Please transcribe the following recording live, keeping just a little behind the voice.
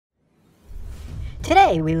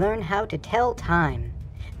Today we learn how to tell time.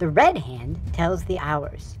 The red hand tells the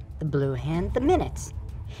hours, the blue hand the minutes.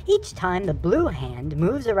 Each time the blue hand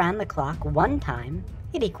moves around the clock one time,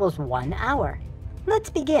 it equals 1 hour.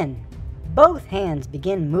 Let's begin. Both hands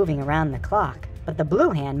begin moving around the clock, but the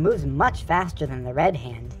blue hand moves much faster than the red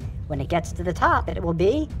hand. When it gets to the top, it will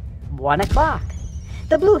be 1 o'clock.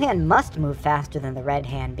 The blue hand must move faster than the red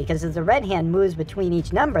hand because as the red hand moves between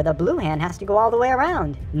each number, the blue hand has to go all the way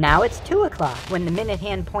around. Now it's 2 o'clock. When the minute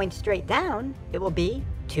hand points straight down, it will be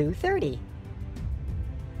 2:30.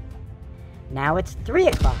 Now it's 3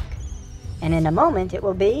 o'clock. And in a moment, it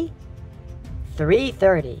will be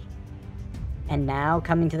 3:30. And now,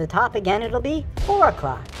 coming to the top again, it'll be 4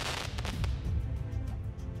 o'clock.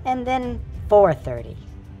 And then 4:30.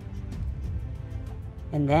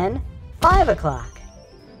 And then 5 o'clock.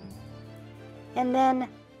 And then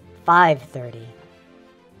 5:30.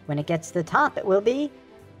 When it gets to the top, it will be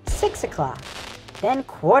 6 o'clock. Then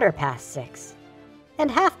 6:15. And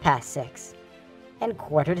 6:30. And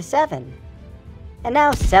 7:15. And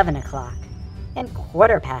now 7 o'clock. And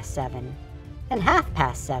 7:15. And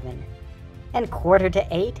 7:30. And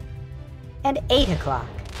 7:45. And 8 o'clock.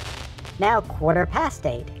 Now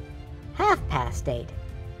 8:15. 8:30.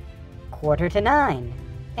 8:45.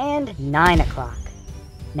 And 9 o'clock.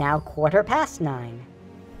 Now 9:15.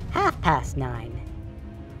 9:30.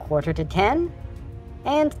 9:45.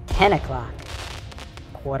 And 10 o'clock.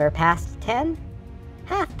 10:15.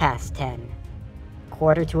 10:30.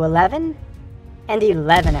 10:45. And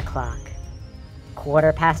 11 o'clock.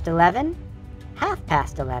 11:15.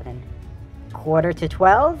 11:30.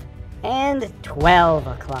 11:45. And 12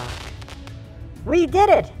 o'clock. We did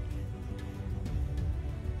it!